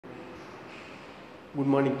Good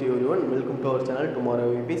morning to everyone. Welcome to our channel Tomorrow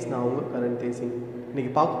VPs. நான் உங்க Karan Desingu.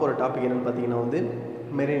 இன்னைக்கு பார்க்க போற டாபிக் என்னன்னு பாத்தீங்கன்னா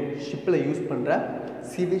மெரைன் ஷிப்ல யூஸ் பண்ற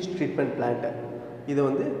sewage treatment plant. இத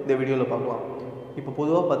இந்த வீடியோல பார்க்கலாம். இப்போ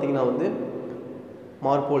பொதுவா பாத்தீங்கன்னா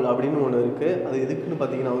மார்போல் அப்படினு ஒன்னு இருக்கு. அது எதுக்குன்னு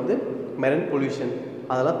பாத்தீங்கன்னா மெரைன் பொல்யூஷன்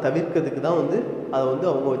அதெல்லாம் தவிர்க்கிறதுக்கு தான் அத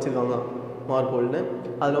அவங்க வச்சிருக்காங்க மார்போல்னு.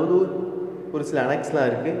 அதுல ஒரு சில அனெக்ஸ்லாம்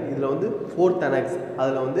இருக்கு. இதுல 4th annex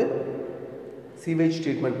அதுல sewage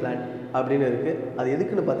treatment plant அப்படினு இருக்கு. அது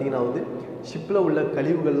எதுக்குன்னு பாத்தீங்கன்னா ஷிப்ல உள்ள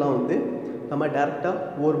கழிவுகள்லாம் நம்ம டைரக்டா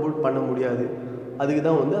ஓவர்போர்ட் பண்ண முடியாது. அதுக்கு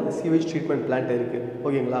தான் அந்த sewage treatment plant இருக்கு.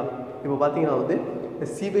 ஓகேங்களா? இப்போ பாத்தீங்கன்னா இந்த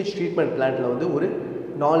sewage treatment plantல ஒரு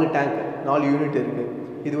 4 டேங்க் 4 யூனிட் இருக்கு.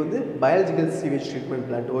 இது biological sewage treatment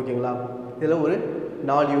plant. ஓகேங்களா? இதுல ஒரு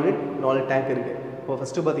 4 யூனிட் 4 டேங்க் இருக்கு. இப்போ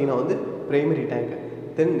ஃபர்ஸ்ட் பாத்தீங்கன்னா பிரைமரி டேங்க்,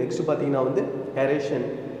 தென் நெக்ஸ்ட் பாத்தீங்கன்னா ஏரேஷன்,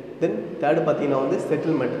 then third பாத்தீங்கன்னா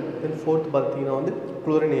settlement, then fourth பாத்தீங்கன்னா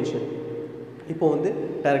chlorination. இப்போ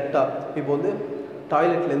டைரக்டா இப்போ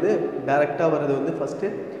டாய்லெட்ல இருந்து டைரக்டா வரது ஃபர்ஸ்ட்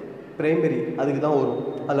பிரைமரி அதுக்கு தான் வரும்.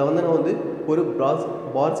 அதுல நான் ஒரு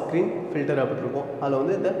பார் ஸ்கிரீன் ஃபில்டர் அப்படி இருக்கும்.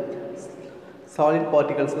 அதுல இந்த சாலிட்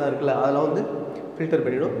பார்ட்டிகல்ஸ்லாம் இருக்குல்ல அதெல்லாம் ஃபில்டர்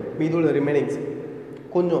பண்ணிடும். மீதி உள்ள ரிமைனிங்ஸ்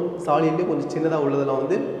கொஞ்சம் சாலிட்ல கொஞ்சம் சின்னதா உள்ளதெல்லாம்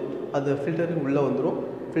அது ஃபில்டர் உள்ள வந்துரும்.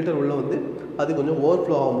 ஃபில்டர் உள்ள அது கொஞ்சம்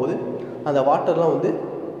ஓவர்ஃப்ளோ ஆகும்போது அந்த வாட்டர்லாம்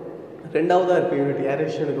ரெண்டாவதா இருக்க யூனிட்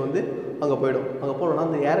ஏரேஷனுக்கு அங்கே போயிடும். அங்கே போனோம்னா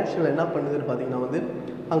அந்த ஏரேஷனில் என்ன பண்ணுதுன்னு பார்த்தீங்கன்னா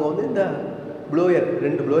அங்கே இந்த ப்ளோயர்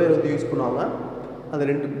 2 ப்ளோயர் யூஸ் பண்ணுவாங்க. அந்த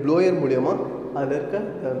 2 ப்ளோயர் மூலமா அதில் இருக்க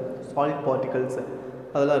சாலிட் பார்ட்டிகல்ஸ்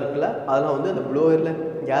அதெல்லாம் இருக்குல்ல அதெல்லாம் அந்த ப்ளோயரில்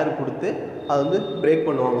ஏர் கொடுத்து அதை பிரேக்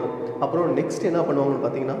பண்ணுவாங்க. அப்புறம் நெக்ஸ்ட் என்ன பண்ணுவாங்கன்னு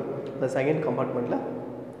பார்த்தீங்கன்னா இந்த செகண்ட் கம்பார்ட்மெண்ட்டில்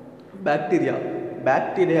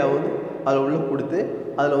பாக்டீரியா அதில் உள்ள கொடுத்து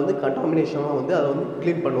அதில் கண்டாமினேஷனாக அதை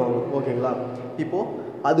க்ளீன் பண்ணுவாங்க. ஓகேங்களா? இப்போது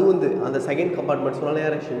அது அந்த செகண்ட் கம்பார்ட்மெண்ட் சொன்னால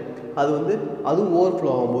ஏரேஷன் அது அதுவும் ஓவர்ஃப்ளோ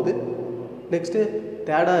ஆகும்போது நெக்ஸ்ட்டு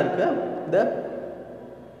தேர்டாக இருக்க இந்த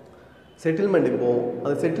செட்டில்மெண்ட்டுக்கு போவோம்.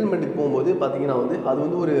 அந்த செட்டில்மெண்ட்டுக்கு போகும்போது பார்த்தீங்கன்னா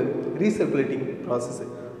அது ஒரு ரீசர்க்குலேட்டிங் ப்ராசஸ்.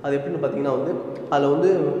 அது எப்படின்னு பார்த்தீங்கன்னா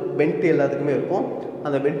அதில் வெண்ட் எல்லாத்துக்குமே இருக்கும்.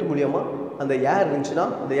 அந்த வெண்ட் மூலியமாக அந்த ஏர் இருந்துச்சுன்னா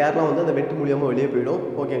அந்த ஏர்லாம் அந்த வெண்ட் மூலியமாக வெளியே போயிடும்.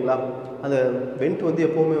 ஓகேங்களா? அந்த வெண்ட்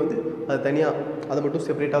எப்போவுமே அது தனியாக அதை மட்டும்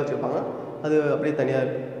செப்பரேட்டாக வச்சுருப்பாங்க. அது அப்படியே தனியாக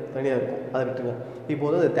இருக்கும். அதை விட்டுருங்க. இப்போ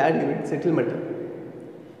அந்த தேர்ட் யூனிட் செட்டில்மெண்ட்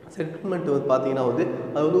பார்த்தீங்கன்னா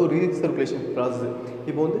அது ஒரு ரீசர்க்குலேஷன் ப்ராசஸ்.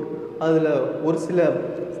 இப்போ அதில் ஒரு சில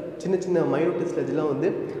சின்ன சின்ன மைனூட் ஸ்லெஜ்லாம்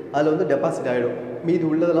அதில் டெபாசிட் ஆகிடும். மீது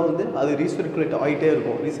உள்ளதெல்லாம் அது ரீசர்க்குலேட் ஆகிட்டே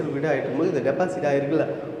இருக்கும். ரீசர்க்குலேட் ஆகிட்டு இருக்கும்போது இந்த டெபாசிட் ஆகிருக்குல்ல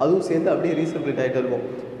அதுவும் சேர்ந்து அப்படியே ரீசர்க்குலேட் ஆகிட்டே இருக்கும்.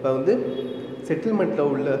 இப்போ செட்டில்மெண்ட்டில்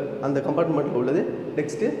உள்ள அந்த கம்பார்ட்மெண்ட்டில் உள்ளது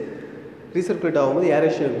நெக்ஸ்ட்டு ரீசர்க்குலேட் ஆகும்போது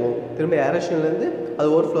ஏரேஷனுக்கு போகும். திரும்ப ஏரேஷன்லேருந்து அது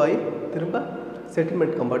ஓவர்ஃப்ளோ ஆகி திரும்ப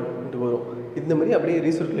செட்டில்மெண்ட் கம்பார்ட்மெண்ட்டுக்கு வரும். இந்த மாதிரி அப்படியே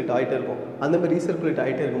ரீசர்க்குலேட் ஆகிட்டே இருக்கும். அந்த மாதிரி ரீசர்க்குலேட்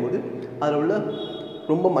ஆகிட்டே இருக்கும்போது அதில் உள்ள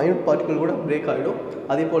ரொம்ப மைனூட் பார்ட்டிகல் கூட பிரேக் ஆகிடும்.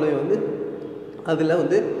 அதே போல் அதில்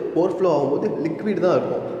ஓவர்ஃப்ளோ ஆகும்போது லிக்விட் தான்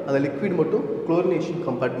இருக்கும். அந்த லிக்விட் மட்டும் குளோரினேஷன்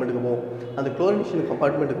கம்பார்ட்மெண்ட்டுக்கு போகும். அந்த குளோரினேஷன்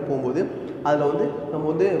கம்பார்ட்மெண்ட்டுக்கு போகும்போது அதில்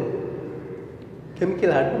நம்ம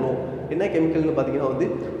கெமிக்கல் ஆட் பண்ணுவோம். என்ன கெமிக்கல்னு பார்த்தீங்கன்னா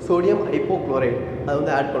சோடியம் ஹைப்போக்ளோரைடு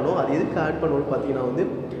அதை ஆட் பண்ணுவோம். அது எதுக்கு ஆட் பண்ணுவோம்னு பார்த்தீங்கன்னா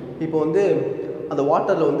இப்போ அந்த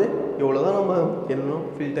வாட்டரில் எவ்வளோ தான் நம்ம என்னென்ன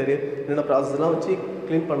ஃபில்டரு என்னென்ன ப்ராசஸ்லாம் வச்சு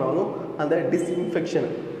க்ளீன் பண்ணாலும் அந்த டிஸ்இன்ஃபெக்ஷன்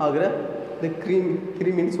ஆகிற இந்த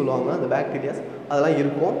கிருமின்னு சொல்லுவாங்க அந்த பாக்டீரியாஸ் அதெல்லாம்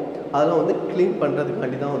இருக்கும். அதெல்லாம் க்ளீன்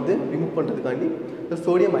பண்ணுறதுக்காண்டி தான் ரிமூவ் பண்ணுறதுக்காண்டி இந்த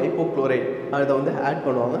சோடியம் ஹைப்போக்ளோரைடு அதை ஆட்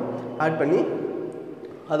பண்ணுவாங்க. ஆட் பண்ணி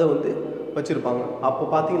அதை வச்சுருப்பாங்க. அப்போ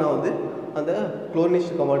பார்த்தீங்கன்னா அந்த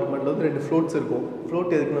குளோரினேஷன் கம்பார்ட்மெண்ட்டில் 2 ஃப்ளோட்ஸ் இருக்கும்.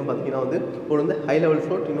 ஃப்ளோட் எதுக்குன்னு பார்த்தீங்கன்னா ஒன்று ஹை லெவல்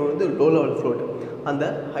ஃப்ளோட், இன்னொன்று லோ லெவல் ஃப்ளோட். அந்த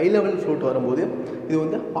ஹை லெவல் ஃப்ளோட் வரும்போது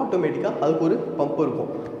இது ஆட்டோமேட்டிக்காக அதுக்கு ஒரு பம்ப்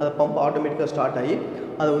இருக்கும். அந்த பம்ப் ஆட்டோமேட்டிக்காக ஸ்டார்ட் ஆகி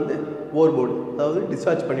அதை ஓவர்போர்டு அதாவது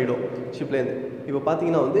டிஸ்சார்ஜ் பண்ணிவிடும் ஷிப்லேருந்து. இப்போ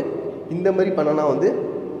பார்த்தீங்கன்னா இந்த மாதிரி பண்ணனா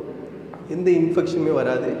எந்த இன்ஃபெக்ஷனுமே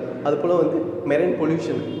வராது. அதுபோல் மெரைன்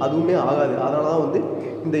பொல்யூஷன் அதுவுமே ஆகாது. அதனால தான்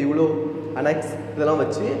இந்த இவ்வளோ அனெக்ஸ் இதெல்லாம்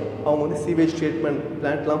வச்சு அவங்க சீவேஜ் ட்ரீட்மெண்ட்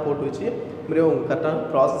பிளான்ட்லாம் போட்டு வச்சு இதுமாதிரி அவங்க கரெக்டான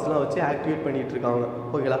ப்ராசஸ்லாம் வச்சு ஆக்டிவேட் பண்ணிகிட்டு இருக்காங்க.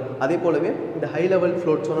 ஓகேங்களா? அதே போலவே இந்த ஹை லெவல்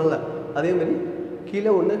ஃப்ளோட் சொன்னால அதேமாதிரி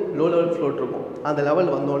கீழே ஒன்று லோ லெவல் ஃப்ளோட் இருக்கும். அந்த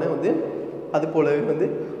லெவல் வந்தோடனே அது போலவே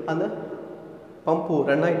அந்த பம்பு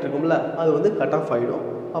ரன் ஆகிட்டு இருக்கும்ல அது கட் ஆஃப் ஆகிடும்.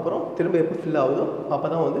 அப்புறம் திரும்ப எப்போ ஃபில் ஆகுதோ அப்போ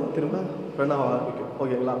தான் திரும்ப ரன் ஆக ஆரம்பிக்கும்.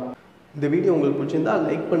 ஓகேங்களா? இந்த வீடியோ உங்களுக்கு பிடிச்சிருந்தால்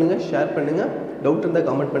லைக் பண்ணுங்கள், ஷேர் பண்ணுங்கள், டவுட் இருந்தால்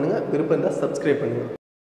கமெண்ட் பண்ணுங்கள், விருப்பம் இருந்தால் சப்ஸ்கிரைப் பண்ணுங்கள்.